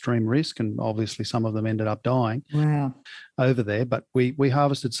at extreme risk, and obviously some of them ended up dying over there. But we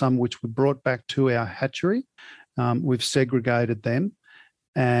harvested some which we brought back to our hatchery. We've segregated them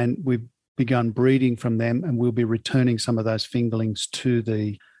and we've begun breeding from them, and we'll be returning some of those fingerlings to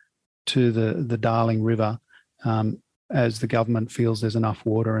the Darling River as the government feels there's enough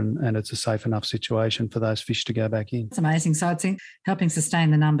water and it's a safe enough situation for those fish to go back in. It's amazing. So it's helping sustain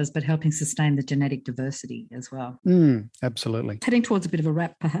the numbers, but helping sustain the genetic diversity as well. Absolutely. Heading towards a bit of a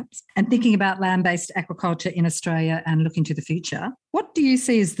wrap, perhaps, and thinking about land-based aquaculture in Australia and looking to the future, what do you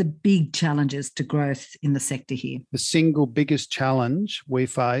see as the big challenges to growth in the sector here? The single biggest challenge we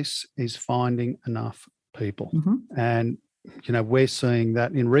face is finding enough people. And we're seeing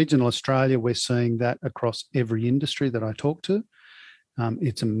that in regional Australia, we're seeing that across every industry that I talk to.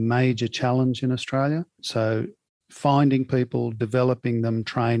 It's a major challenge in Australia. So finding people, developing them,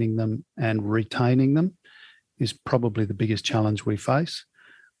 training them and retaining them is probably the biggest challenge we face.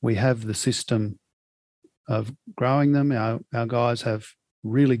 We have the system of growing them. Our guys have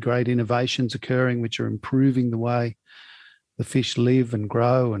really great innovations occurring which are improving the way the fish live and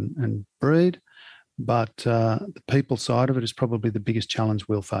grow and breed. But the people side of it is probably the biggest challenge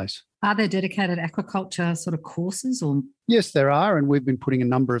we'll face. Are there dedicated aquaculture sort of courses? Or Yes, there are. And we've been putting a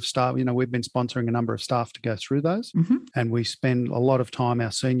number of staff, we've been sponsoring a number of staff to go through those. And we spend a lot of time,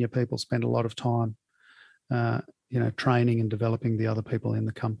 our senior people spend a lot of time, training and developing the other people in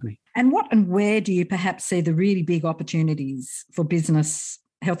the company. And what and where do you perhaps see the really big opportunities for business,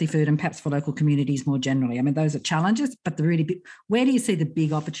 healthy food, and perhaps for local communities more generally? I mean, those are challenges, but the really big, where do you see the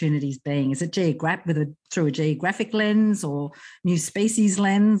big opportunities being? Is it through a geographic lens or new species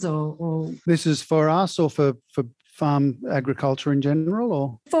lens or? This is for us or for farm agriculture in general,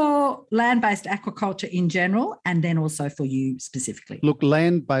 or? For land-based aquaculture in general, and then also for you specifically. Look,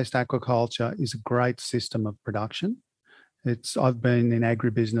 land-based aquaculture is a great system of production. I've been in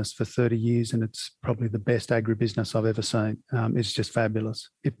agribusiness for 30 years, and it's probably the best agribusiness I've ever seen. It's just fabulous.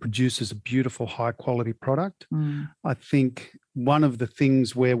 It produces a beautiful, high-quality product. I think one of the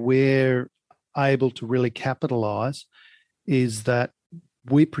things where we're able to really capitalise is that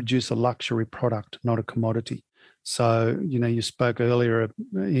we produce a luxury product, not a commodity. So, you spoke earlier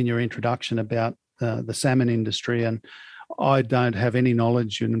in your introduction about the salmon industry, and I don't have any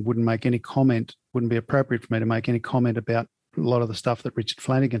knowledge and wouldn't make any comment, wouldn't be appropriate for me to make any comment about a lot of the stuff that Richard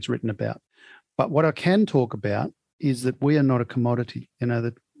Flanagan's written about. But what I can talk about is that we are not a commodity.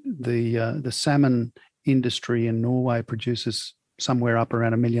 The salmon industry in Norway produces somewhere up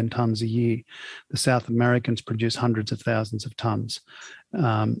around 1 million tonnes a year. The South Americans produce hundreds of thousands of tonnes.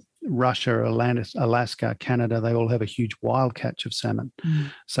 Russia, Alaska, Canada, they all have a huge wild catch of salmon.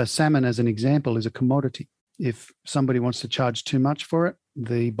 So salmon, as an example, is a commodity. If somebody wants to charge too much for it,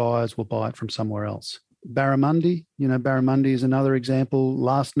 the buyers will buy it from somewhere else. Barramundi, Barramundi is another example.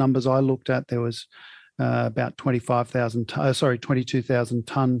 Last numbers I looked at, there was about 22,000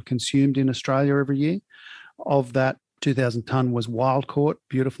 tonne consumed in Australia every year. Of that, 2,000 tonne was wild caught,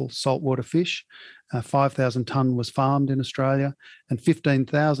 beautiful saltwater fish. 5,000 tonne was farmed in Australia, and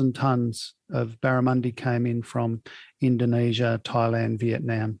 15,000 tonnes of barramundi came in from Indonesia, Thailand,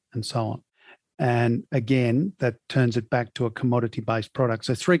 Vietnam, and so on. And again, that turns it back to a commodity-based product.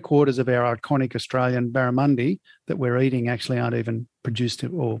 So 3/4 of our iconic Australian barramundi that we're eating actually aren't even produced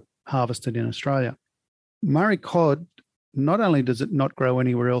or harvested in Australia. Murray cod, not only does it not grow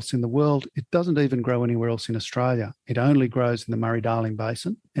anywhere else in the world, it doesn't even grow anywhere else in Australia. It only grows in the Murray-Darling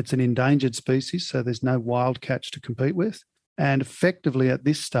Basin. It's an endangered species, so there's no wild catch to compete with. And effectively at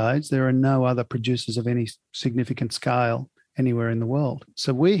this stage, there are no other producers of any significant scale anywhere in the world.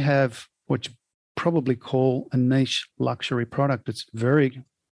 So we have what you probably call a niche luxury product. It's a very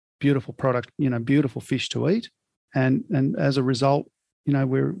beautiful product, beautiful fish to eat. And as a result,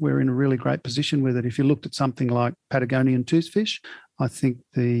 we're in a really great position with it. If you looked at something like Patagonian toothfish, I think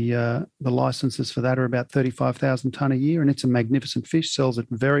the licenses for that are about 35,000 tonne a year, and it's a magnificent fish, sells at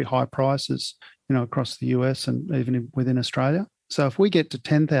very high prices, across the US and even within Australia. So if we get to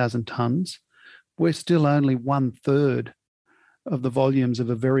 10,000 tonnes, we're still only 1/3 of the volumes of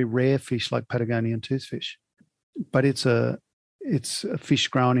a very rare fish like Patagonian toothfish. But it's a fish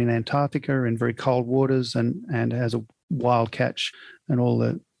grown in Antarctica in very cold waters and has a wild catch and all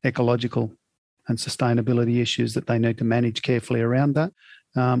the ecological and sustainability issues that they need to manage carefully around that.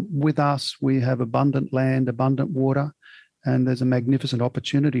 With us, we have abundant land, abundant water, and there's a magnificent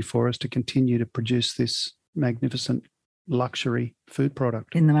opportunity for us to continue to produce this magnificent luxury food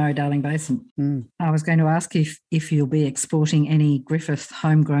product. In the Murray-Darling Basin. I was going to ask if you'll be exporting any Griffith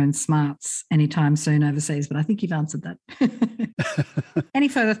homegrown smarts anytime soon overseas, but I think you've answered that. Any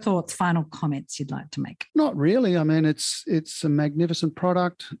further thoughts, final comments you'd like to make? Not really. I mean, it's a magnificent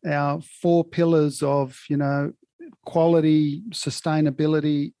product. Our 4 pillars of, quality,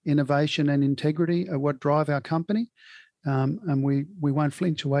 sustainability, innovation and integrity are what drive our company. And we won't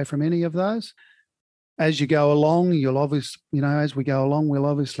flinch away from any of those. As you go along, as we go along, we'll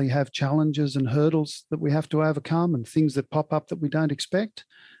obviously have challenges and hurdles that we have to overcome and things that pop up that we don't expect.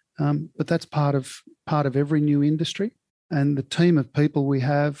 But that's part of every new industry. And the team of people we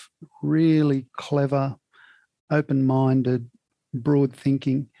have, really clever, open-minded, broad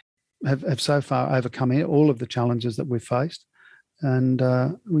thinking, have so far overcome all of the challenges that we've faced. And,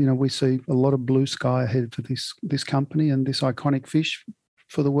 we see a lot of blue sky ahead for this company and this iconic fish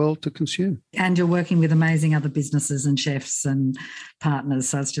for the world to consume. And you're working with amazing other businesses and chefs and partners.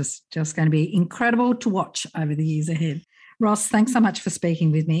 So it's just going to be incredible to watch over the years ahead. Ross, thanks so much for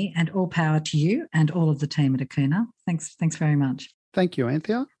speaking with me, and all power to you and all of the team at Akuna. Thanks very much. Thank you,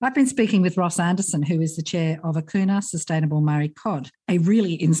 Anthea. I've been speaking with Ross Anderson, who is the chair of Akuna Sustainable Murray Cod, a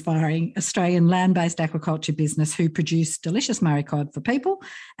really inspiring Australian land-based aquaculture business who produce delicious Murray cod for people,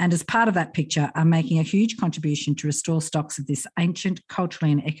 and as part of that picture are making a huge contribution to restore stocks of this ancient,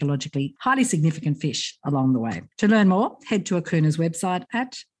 culturally and ecologically highly significant fish along the way. To learn more, head to Akuna's website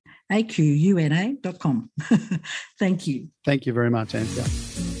at aquna.com. Thank you. Thank you very much, Anthea.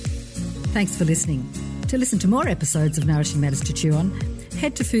 Thanks for listening. To listen to more episodes of Nourishing Matters to Chew On,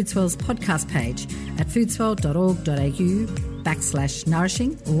 head to Foodswell's podcast page at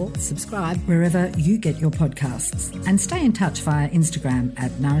foodswell.org.au/nourishing or subscribe wherever you get your podcasts. And stay in touch via Instagram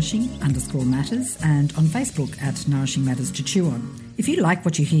at nourishing_matters and on Facebook at Nourishing Matters to Chew On. If you like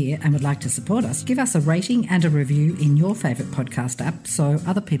what you hear and would like to support us, give us a rating and a review in your favourite podcast app so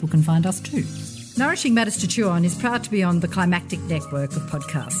other people can find us too. Nourishing Matters to Chew On is proud to be on the Climactic network of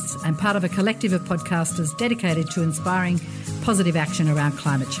podcasts and part of a collective of podcasters dedicated to inspiring positive action around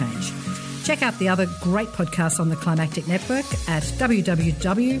climate change. Check out the other great podcasts on the Climactic Network at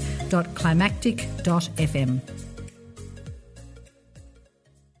www.climactic.fm.